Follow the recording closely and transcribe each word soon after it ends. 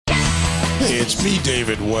Hey, it's me,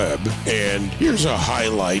 David Webb, and here's a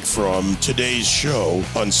highlight from today's show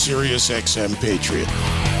on Sirius XM Patriot.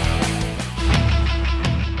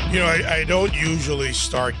 You know, I don't usually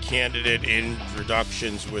start candidate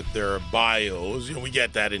introductions with their bios. You know, we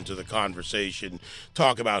get that into the conversation,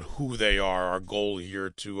 talk about who they are. Our goal here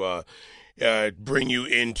to bring you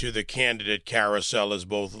into the candidate carousel as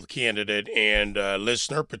both candidate and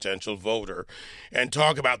listener, potential voter, and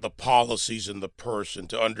talk about the policies and the person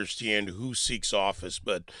to understand who seeks office.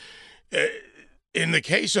 But in the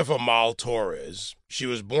case of Amal Torres, she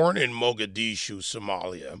was born in Mogadishu,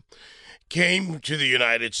 Somalia, came to the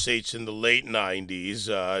United States in the late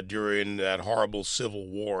 90s during that horrible civil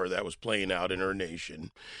war that was playing out in her nation.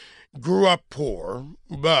 Grew up poor,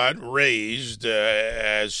 but raised,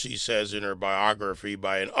 as she says in her biography,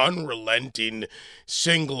 by an unrelenting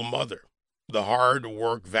single mother. The hard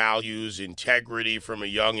work values integrity from a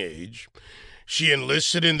young age. She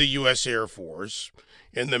enlisted in the U.S. Air Force.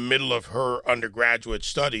 In the middle of her undergraduate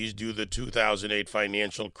studies, due to the 2008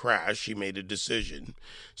 financial crash, she made a decision.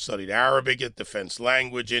 Studied Arabic at Defense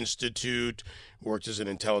Language Institute, worked as an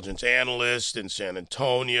intelligence analyst in San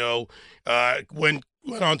Antonio, went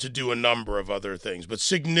on to do a number of other things, but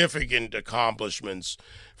significant accomplishments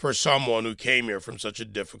for someone who came here from such a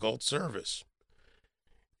difficult service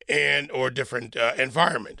or different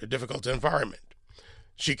environment, a difficult environment.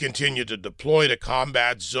 She continued to deploy to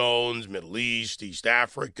combat zones, Middle East, East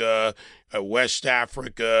Africa, West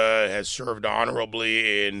Africa, has served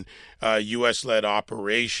honorably in U.S.-led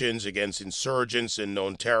operations against insurgents and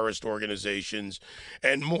known terrorist organizations,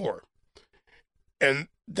 and more. And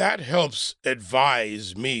that helps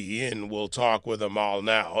advise me, and we'll talk with Amal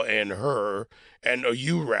now, and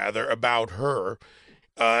you rather, about her,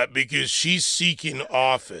 because she's seeking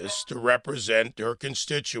office to represent her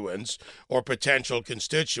constituents or potential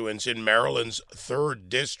constituents in Maryland's 3rd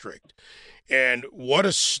District. And what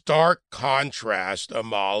a stark contrast,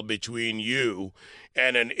 Amal, between you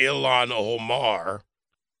and an Ilhan Omar.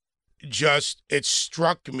 It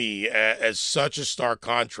struck me as such a stark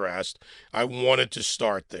contrast. I wanted to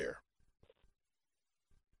start there.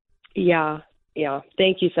 Yeah.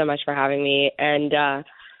 Thank you so much for having me. And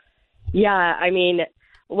I mean,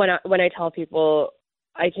 when I tell people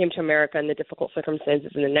I came to America in the difficult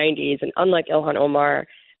circumstances in the 90s, and unlike Ilhan Omar,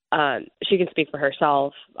 she can speak for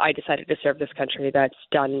herself. I decided to serve this country that's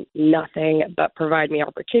done nothing but provide me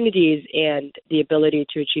opportunities and the ability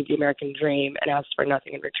to achieve the American dream and ask for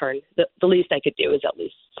nothing in return. The least I could do is at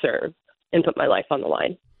least serve and put my life on the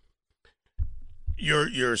line.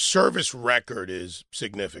 Your service record is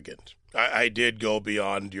significant. I did go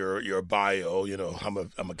beyond your bio. You know,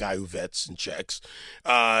 I'm a guy who vets and checks,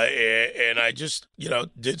 and I just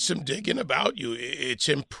did some digging about you. It's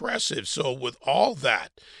impressive. So with all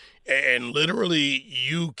that, and literally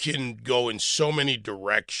you can go in so many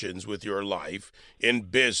directions with your life, in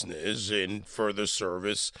business, in further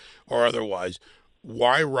service, or otherwise.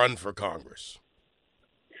 Why run for Congress?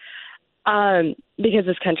 Because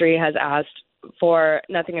this country has asked for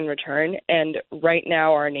nothing in return. And right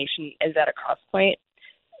now our nation is at a cross point.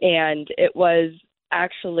 And it was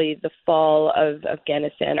actually the fall of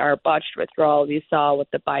Afghanistan, our botched withdrawal we saw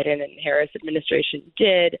what the Biden and Harris administration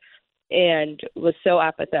did, and was so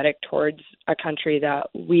apathetic towards a country that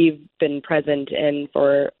we've been present in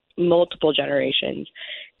for multiple generations.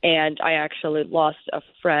 And I actually lost a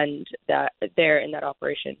friend there in that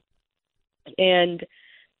operation. And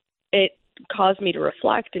it caused me to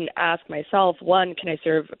reflect and ask myself, one, can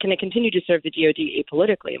I continue to serve the DoD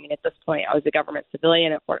apolitically? I mean, at this point, I was a government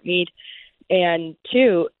civilian at Fort Meade. And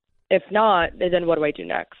two, if not, then what do I do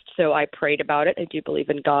next? So I prayed about it. I do believe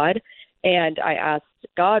in God. And I asked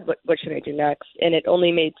God, what should I do next? And it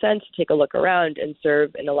only made sense to take a look around and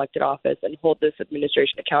serve in elected office and hold this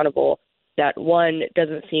administration accountable that, one,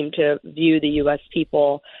 doesn't seem to view the U.S.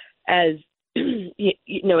 people as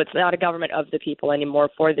it's not a government of the people anymore,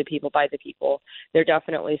 for the people, by the people. They're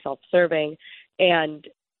definitely self-serving, and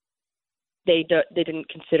they didn't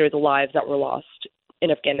consider the lives that were lost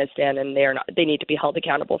in Afghanistan, and they need to be held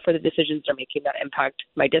accountable for the decisions they're making that impact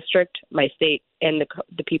my district, my state, and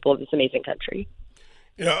the people of this amazing country.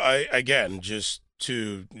 Just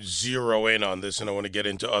to zero in on this, and I want to get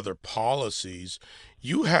into other policies,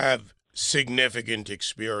 you have significant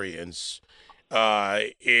experience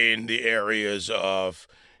in the areas of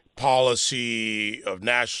policy, of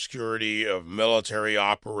national security, of military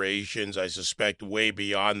operations. I suspect way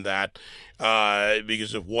beyond that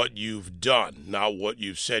because of what you've done, not what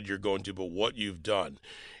you've said you're going to, but what you've done.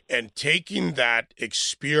 And taking that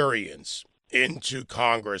experience into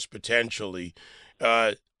Congress potentially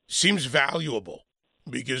seems valuable,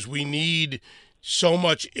 because we need so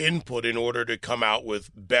much input in order to come out with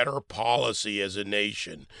better policy as a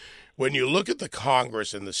nation. When you look at the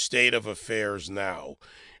Congress and the state of affairs now,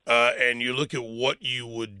 and you look at what you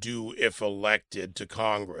would do if elected to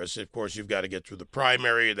Congress, of course, you've got to get through the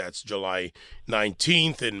primary. That's July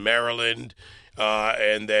 19th in Maryland,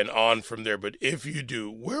 and then on from there. But if you do,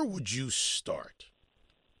 where would you start?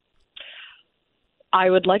 I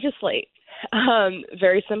would legislate.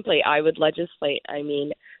 Very simply, I would legislate. I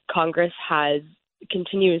mean, Congress has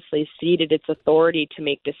continuously ceded its authority to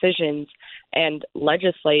make decisions and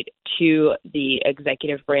legislate to the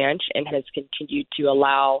executive branch, and has continued to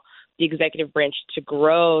allow the executive branch to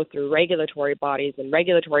grow through regulatory bodies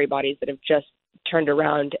that have just turned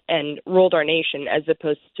around and ruled our nation, as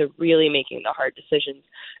opposed to really making the hard decisions.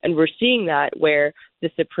 And we're seeing that where the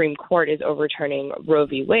Supreme Court is overturning Roe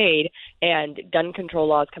v. Wade, and gun control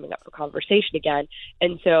laws coming up for conversation again.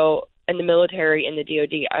 And so in the military, in the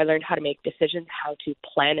DoD, I learned how to make decisions, how to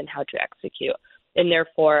plan, and how to execute. And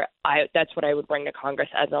therefore, that's what I would bring to Congress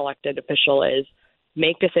as an elected official: is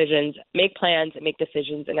make decisions, make plans, make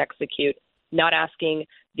decisions, and execute, not asking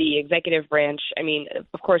the executive branch. I mean,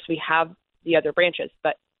 of course, we have the other branches,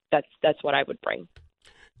 but that's what I would bring.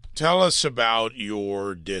 Tell us about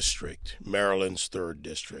your district, Maryland's 3rd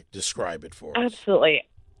District. Describe it for us. Absolutely.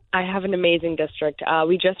 I have an amazing district.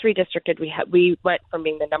 We just redistricted. We went from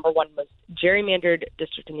being the number 1 most gerrymandered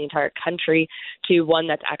district in the entire country to one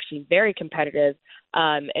that's actually very competitive.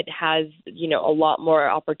 It has, a lot more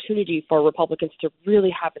opportunity for Republicans to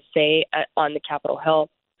really have a say on the Capitol Hill.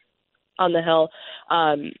 On the Hill,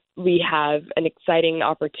 we have an exciting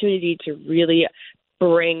opportunity to really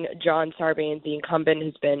bring John Sarbanes, the incumbent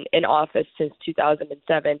who's been in office since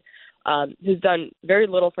 2007, who's done very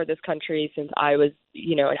little for this country since I was,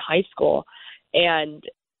 in high school, and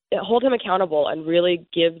hold him accountable and really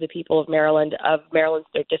give the people of Maryland's 3rd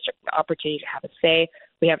District an opportunity to have a say.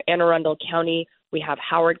 We have Anne Arundel County. We have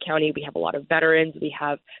Howard County. We have a lot of veterans. We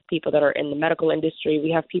have people that are in the medical industry.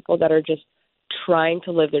 We have people that are just trying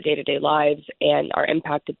to live their day-to-day lives and are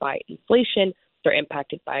impacted by inflation. They're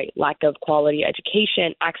impacted by lack of quality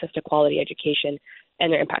education, access to quality education,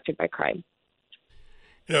 and they're impacted by crime.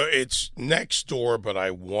 It's next door, but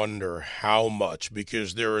I wonder how much,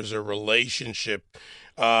 because there is a relationship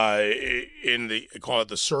in call it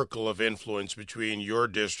the circle of influence between your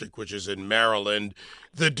district, which is in Maryland,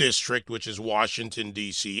 the district, which is Washington,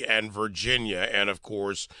 D.C., and Virginia. And, of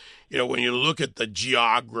course, when you look at the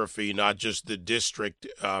geography, not just the district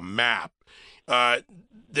map,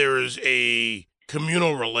 there is a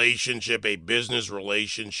communal relationship, a business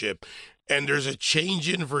relationship. And there's a change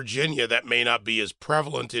in Virginia that may not be as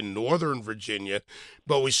prevalent in Northern Virginia,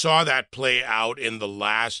 but we saw that play out in the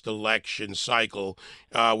last election cycle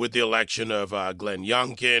with the election of Glenn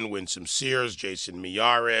Youngkin, Winsome Sears, Jason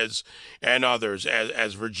Miyares, and others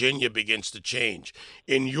as Virginia begins to change.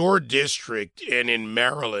 In your district and in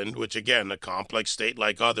Maryland, which, again, a complex state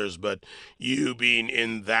like others, but you being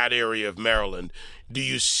in that area of Maryland, do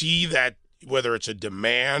you see that, whether it's a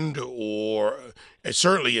demand or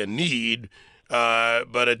certainly a need,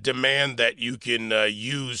 but a demand that you can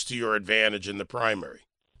use to your advantage in the primary?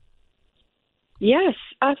 Yes,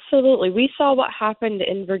 absolutely. We saw what happened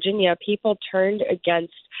in Virginia. People turned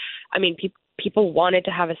against, people wanted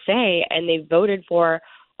to have a say, and they voted for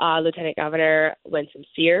Lieutenant Governor Winsome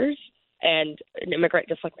Sears, and an immigrant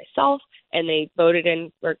just like myself, and they voted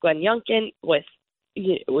in for Glenn Youngkin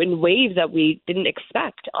in waves that we didn't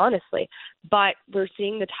expect, honestly. But we're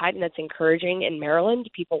seeing the tide, and that's encouraging in Maryland.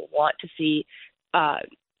 People want to see a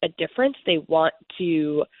difference. They want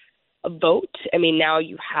to vote. Now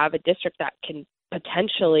you have a district that can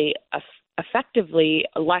potentially effectively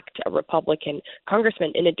elect a Republican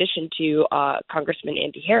congressman in addition to Congressman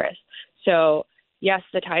Andy Harris. So, yes,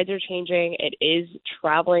 the tides are changing. It is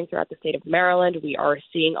traveling throughout the state of Maryland. We are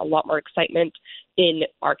seeing a lot more excitement in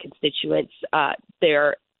our constituents.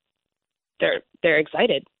 They're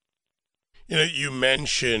excited. You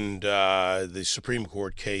mentioned the Supreme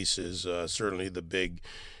Court cases, certainly the big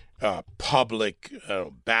public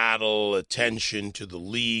battle, attention to the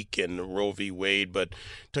leak and Roe v. Wade, but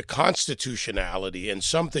to constitutionality and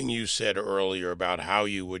something you said earlier about how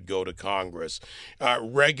you would go to Congress.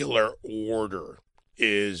 Regular order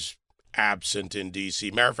is absent in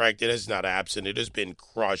D.C. Matter of fact, it is not absent. It has been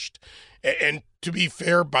crushed. And to be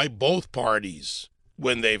fair, by both parties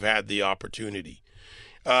when they've had the opportunity.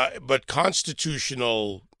 But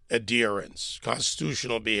constitutional adherence,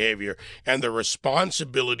 constitutional behavior, and the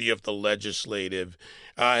responsibility of the legislative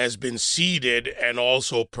has been ceded and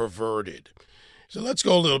also perverted. So let's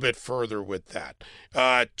go a little bit further with that.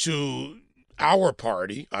 To our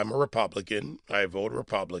party, I'm a Republican, I vote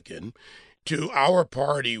Republican, to our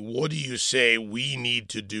party, what do you say we need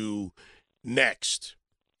to do next,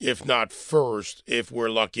 if not first, if we're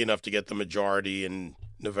lucky enough to get the majority in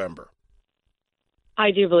November?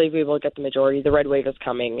 I do believe we will get the majority. The red wave is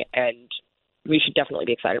coming, and we should definitely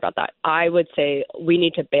be excited about that. I would say we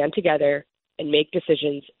need to band together and make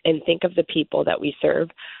decisions and think of the people that we serve.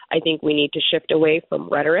 I think we need to shift away from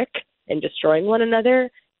rhetoric and destroying one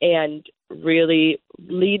another and really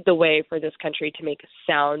lead the way for this country to make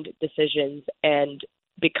sound decisions and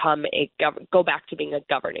go back to being a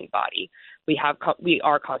governing body. We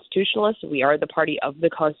are constitutionalists. We are the party of the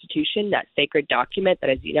Constitution, that sacred document that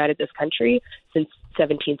has united this country since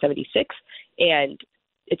 1776. And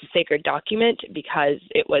it's a sacred document because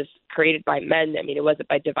it was created by men. I mean, it wasn't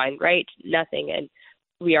by divine right, nothing. And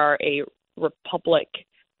we are a republic.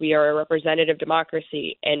 We are a representative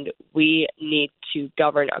democracy, and we need to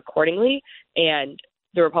govern accordingly. And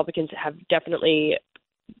the Republicans have definitely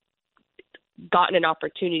gotten an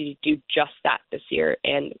opportunity to do just that this year,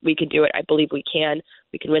 and we can do it. I believe we can.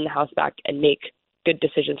 We can win the House back and make good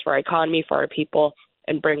decisions for our economy, for our people,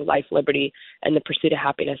 and bring life, liberty, and the pursuit of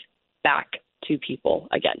happiness back to people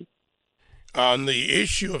again. On the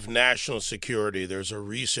issue of national security, there's a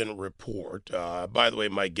recent report. By the way,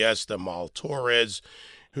 my guest, Amal Torres,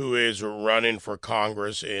 who is running for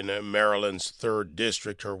Congress in Maryland's 3rd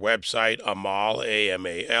District. Her website, Amal,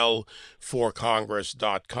 A-M-A-L,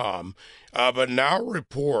 forcongress.com. But now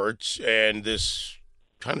reports, and this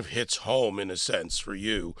kind of hits home in a sense for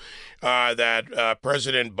you, that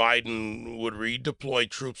President Biden would redeploy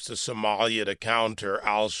troops to Somalia to counter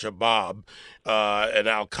al-Shabaab, an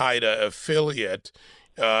al-Qaeda affiliate.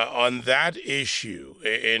 On that issue,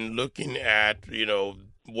 in looking at,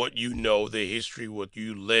 what you know, the history, what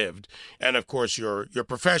you lived, and of course your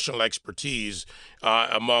professional expertise,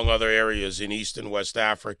 among other areas in East and West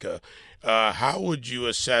Africa, how would you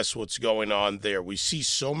assess what's going on there? We see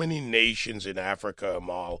so many nations in Africa,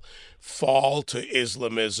 Amal, fall to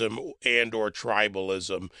Islamism and or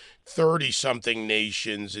tribalism. 30-something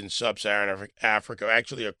nations in sub-Saharan Africa,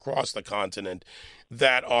 actually across the continent,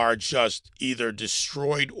 that are just either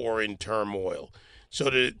destroyed or in turmoil. So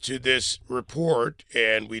to this report,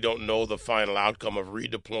 and we don't know the final outcome of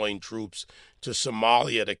redeploying troops to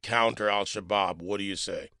Somalia to counter al-Shabaab, what do you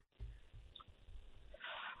say?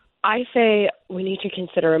 I say we need to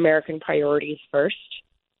consider American priorities first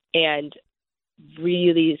and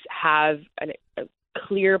really have a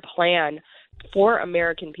clear plan for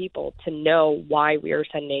American people to know why we are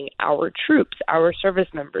sending our troops, our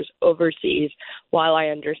service members overseas. While I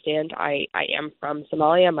understand I am from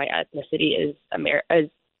Somalia, my ethnicity is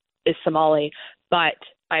Somali, but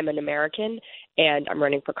I'm an American and I'm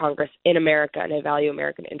running for Congress in America, and I value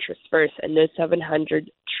American interests first. And those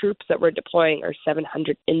 700 troops that we're deploying are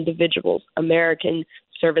 700 individuals, American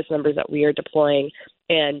service members that we are deploying.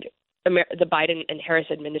 And the Biden and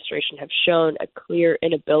Harris administration have shown a clear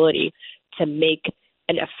inability to make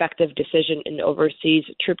an effective decision in overseas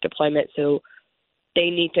troop deployment. So they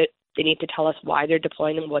need to tell us why they're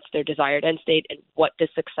deploying them, what's their desired end state, and what does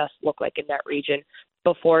success look like in that region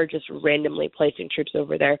before just randomly placing troops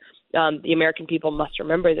over there. The American people must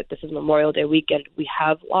remember that this is Memorial Day weekend. We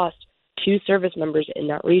have lost 2 service members in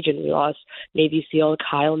that region. We lost Navy SEAL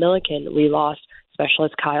Kyle Milliken. We lost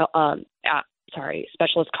Specialist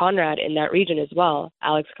Conrad in that region as well,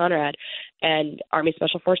 Alex Conrad, and Army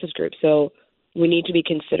Special Forces Group. So we need to be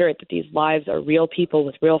considerate that these lives are real people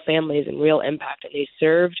with real families and real impact, and we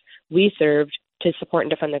served to support and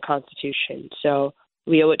defend the Constitution. So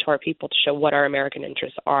we owe it to our people to show what our American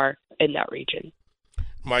interests are in that region.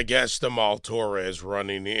 My guest, Amal Torres,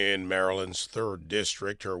 running in Maryland's 3rd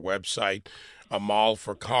District. Her website,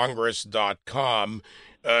 amalforcongress.com.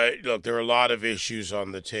 Look, there are a lot of issues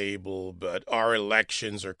on the table, but our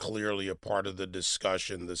elections are clearly a part of the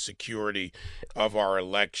discussion, the security of our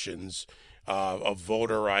elections, of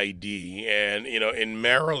voter ID. And, in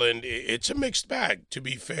Maryland, it's a mixed bag, to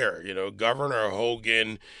be fair. Governor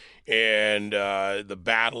Hogan and the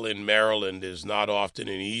battle in Maryland is not often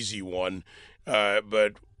an easy one.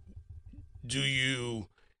 But do you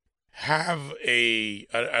have I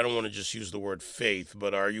don't want to just use the word faith,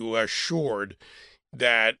 but are you assured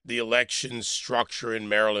that the election structure in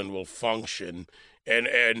Maryland will function,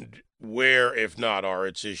 and where, if not, are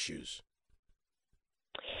its issues?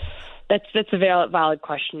 That's a valid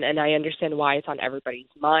question, and I understand why it's on everybody's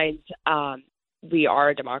minds. We are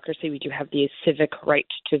a democracy. We do have the civic right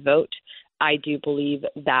to vote. I do believe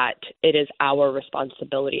that it is our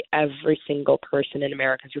responsibility, every single person in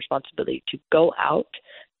America's responsibility, to go out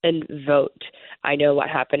and vote. I know what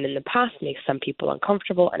happened in the past makes some people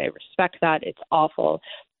uncomfortable, and I respect that. It's awful.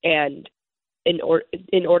 And in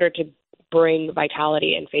order to bring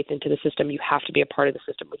vitality and faith into the system, you have to be a part of the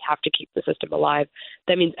system. We have to keep the system alive.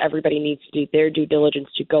 That means everybody needs to do their due diligence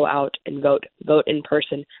to go out and vote in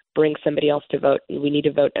person, bring somebody else to vote, and we need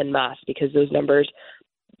to vote en masse because those numbers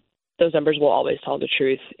will always tell the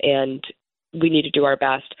truth, and we need to do our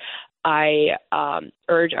best. I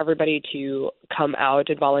urge everybody to come out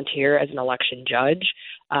and volunteer as an election judge,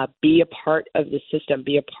 be a part of the system,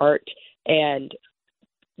 be a part and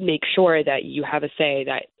make sure that you have a say,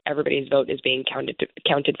 that everybody's vote is being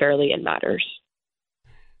counted fairly and matters.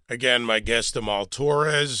 Again, my guest, Amal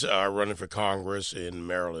Torres, running for Congress in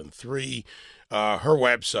Maryland 3. Her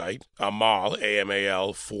website, Amal,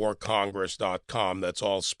 A-M-A-L, forcongress.com. That's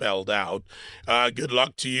all spelled out. Good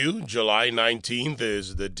luck to you. July 19th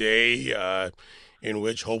is the day in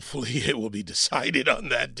which hopefully it will be decided on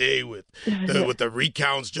that day with the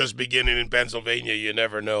recounts just beginning in Pennsylvania. You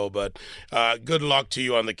never know. But good luck to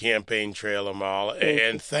you on the campaign trail, Amal.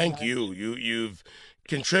 And thank you. You've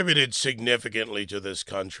contributed significantly to this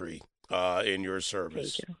country in your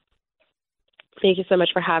service. Thank you. Thank you so much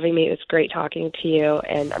for having me. It was great talking to you,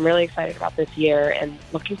 and I'm really excited about this year and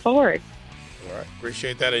looking forward. All right.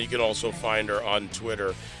 Appreciate that. And you can also find her on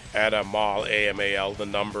Twitter at Amal, A-M-A-L, the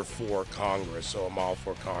number 4 Congress. So Amal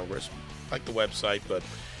for Congress, like the website, but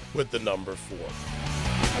with the number 4.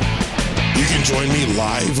 You can join me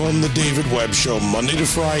live on The David Webb Show, Monday to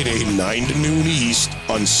Friday, 9 to noon East,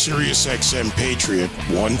 on SiriusXM Patriot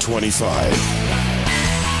 125.